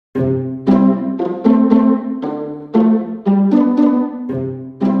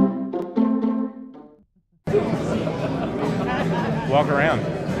walk around.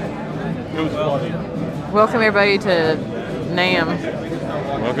 It was funny. Welcome everybody to NAMM.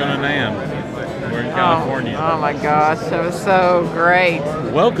 Welcome to NAMM. We're in California. Oh my gosh, that was so great.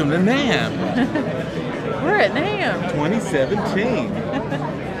 Welcome to NAMM. We're at NAMM.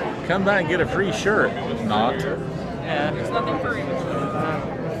 2017. Come by and get a free shirt. Not. Yeah. There's nothing free.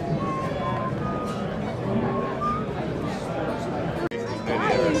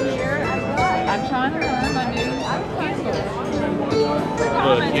 I'm trying to learn my new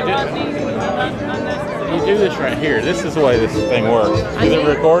Look, you do this right here. This is the way this thing works. Is it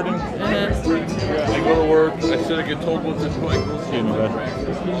recording? I go to work. I said I get told what this way goes. Excuse me, bud.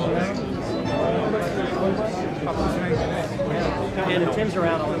 And Tim's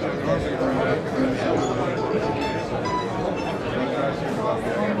around all the time.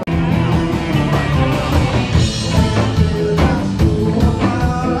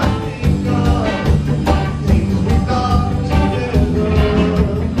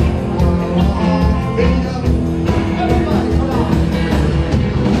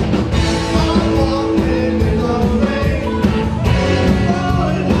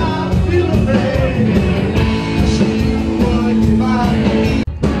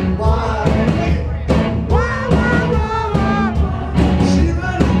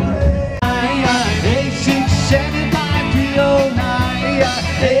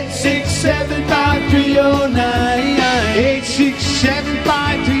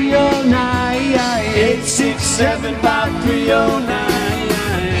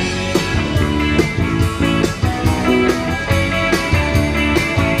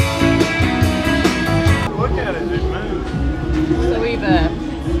 Look at it, it moves. So we've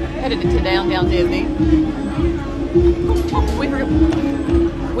headed to downtown Disney.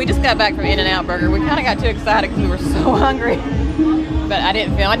 We just got back from In-N-Out Burger. We kind of got too excited because we were so hungry. But I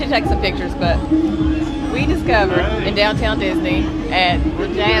didn't film. I did take some pictures, but we discovered in downtown Disney at the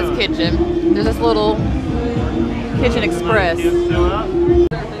Jazz Kitchen, there's this little Kitchen Express.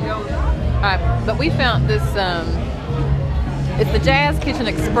 But we found this, it's the Jazz Kitchen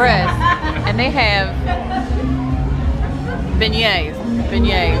Express, and they have beignets.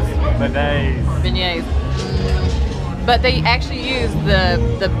 But they actually use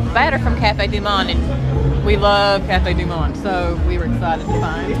the batter from Cafe Du Monde, and we love Cafe Du Monde, so we were excited to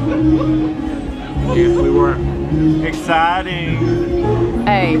find. Yes, we were. Exciting.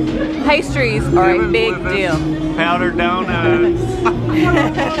 Hey, pastries are a big deal. Powdered donuts.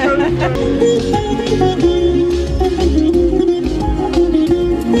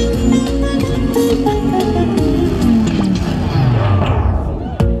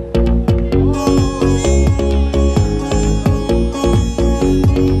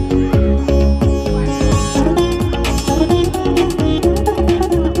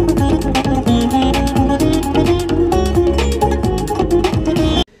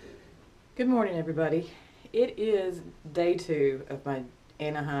 Good morning, everybody. It is day 2 of my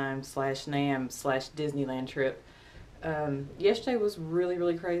Anaheim / NAMM / Disneyland trip. Yesterday was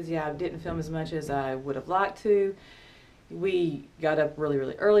really crazy. I didn't film as much as I would have liked to. We got up really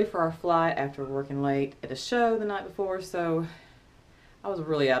early for our flight after working late at a show the night before, so I was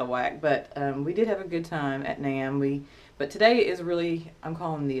really out of whack. But we did have a good time at NAMM. But today is really, I'm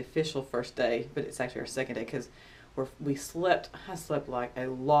calling the official first day, but it's actually our second day because I slept like a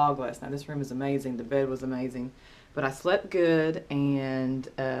log last night. This room is amazing. The bed was amazing. But I slept good, and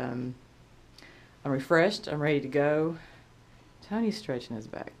I'm refreshed. I'm ready to go. Tony's stretching his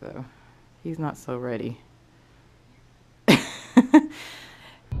back, though. He's not so ready.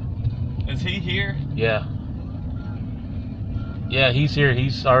 Is he here? Yeah. Yeah, he's here.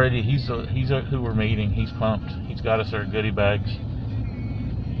 He's already. He's who we're meeting. He's pumped. He's got us our goodie bags.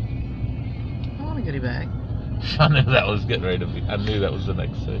 I want a goodie bag. I knew that was getting ready to be. I knew that was the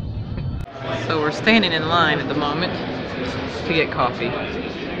next thing. So we're standing in line at the moment to get coffee.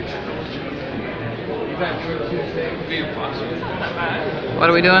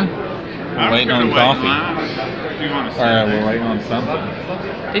 What are we doing? We're waiting on coffee. We're waiting on something.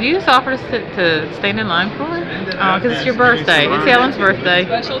 Did you just offer to stand in line for it? Oh, because it's your birthday. It's Ellen's birthday.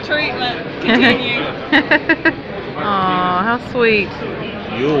 Special treatment. Continue. Oh, how sweet.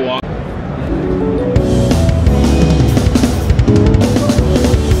 You'll walk.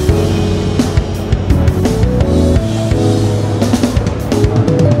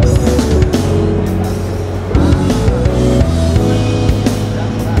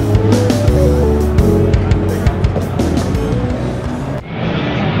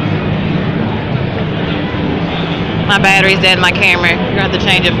 My battery's dead in my camera. You're going to have to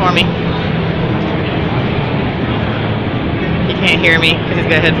change it for me. He can't hear me because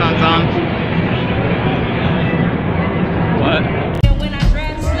he's got headphones on. What?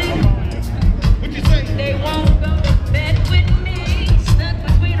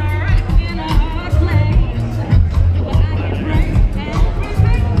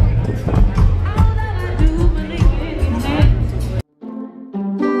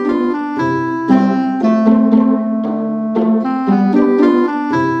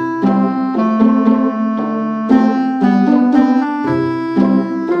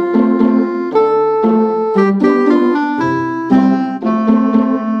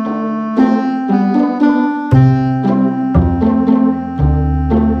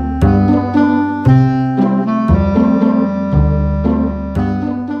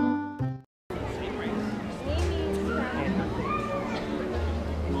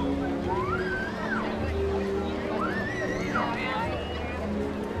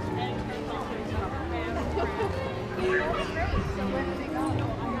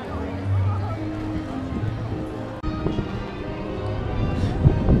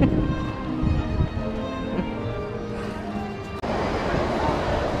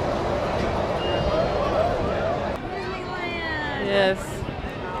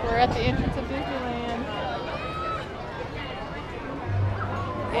 at the entrance of Disneyland.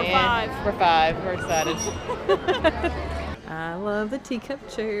 We're five. We're excited. I love the teacup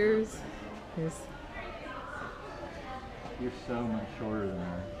chairs. Here's... You're so much shorter than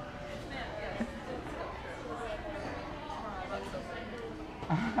her.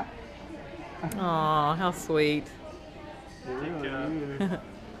 Aw, how sweet.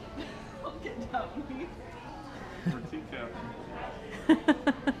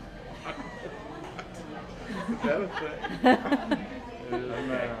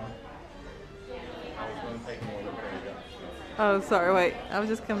 Oh, sorry, wait. I was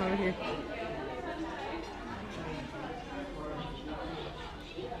just coming over here.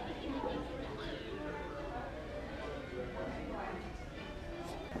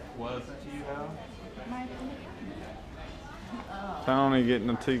 Wasn't you though? Tony getting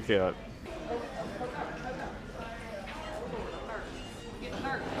a teacup.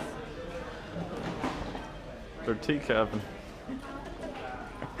 They're teacupping.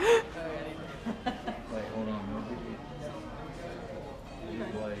 Wait, hold on.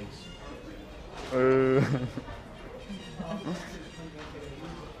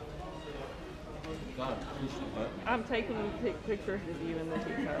 I'm taking pictures of you in the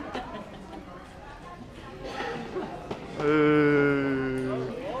teacup.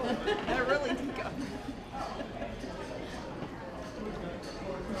 They're really teacup.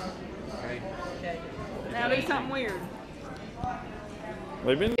 Now do something weird.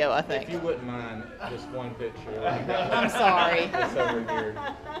 They've been. Yeah, I think. If you wouldn't mind, just one picture. I'm sorry. It's over here.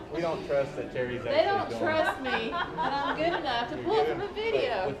 We don't trust that Terry's actually They don't doing trust me that I'm good enough to pull from a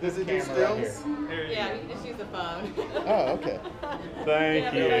video. With this camera right here. Yeah, you can just use the phone. Oh, okay.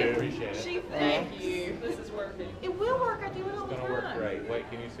 Thank you. Appreciate it. Thank you. This is working. It will work. I do it all the It's time. gonna work great. Wait,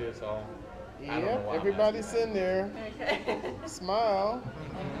 can you see us all? I don't know Yep, why. everybody's sitting there. Okay. Smile.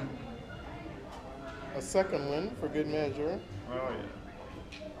 A second one for good measure. Oh yeah.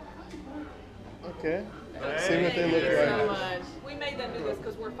 Okay. See what they Thank look you so like. much. We made them do this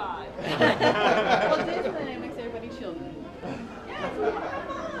because we're 5. Well, Disneyland makes everybody children.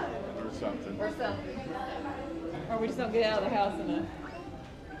 Or something. Or something. Or we just don't get out of the house in a...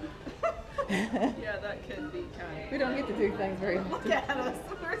 Yeah, that could be kind We don't get to do things very of. often. Look at us.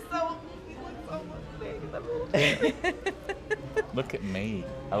 We're so. We look so big. That little baby. Look at me.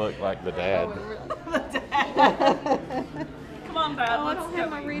 I look like the dad. Come on, Dad. Oh, I Let's don't go. have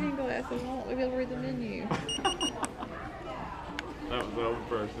my reading glasses. I won't be able to read the menu. That was the old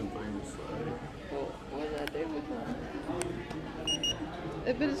person thing to say. What did I do with them?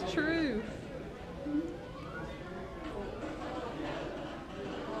 But it's true.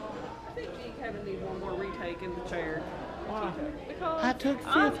 I think me and Kevin need one more retake in the chair. Why? Because I took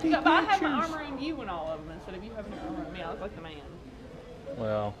 50 but I have my pictures. arm around you and all of them instead of you having your arm around me. I look like the man.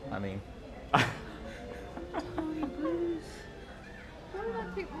 Well, I mean, Tony Bruce.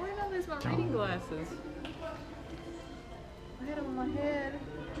 Where did I lose my reading glasses? I had them on my head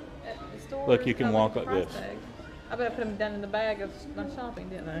at the store. Look, you can I was walk in the like price this. tag. I bet I put them down in the bag of my shopping,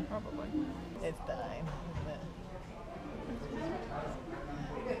 didn't I? Probably. It's time,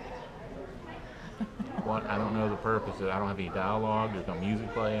 what? I don't know the purpose of it. I don't have any dialogue. There's no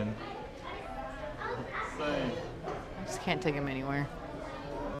music playing. I just can't take them anywhere.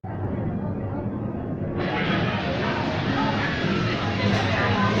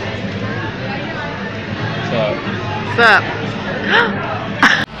 What's up?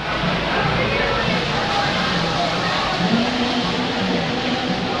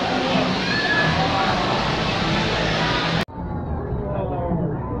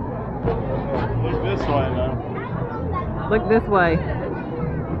 Look this way now. Look this way.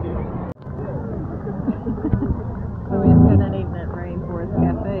 So we just got done eating at Rainforest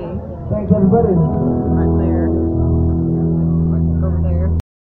Cafe. Thanks, everybody.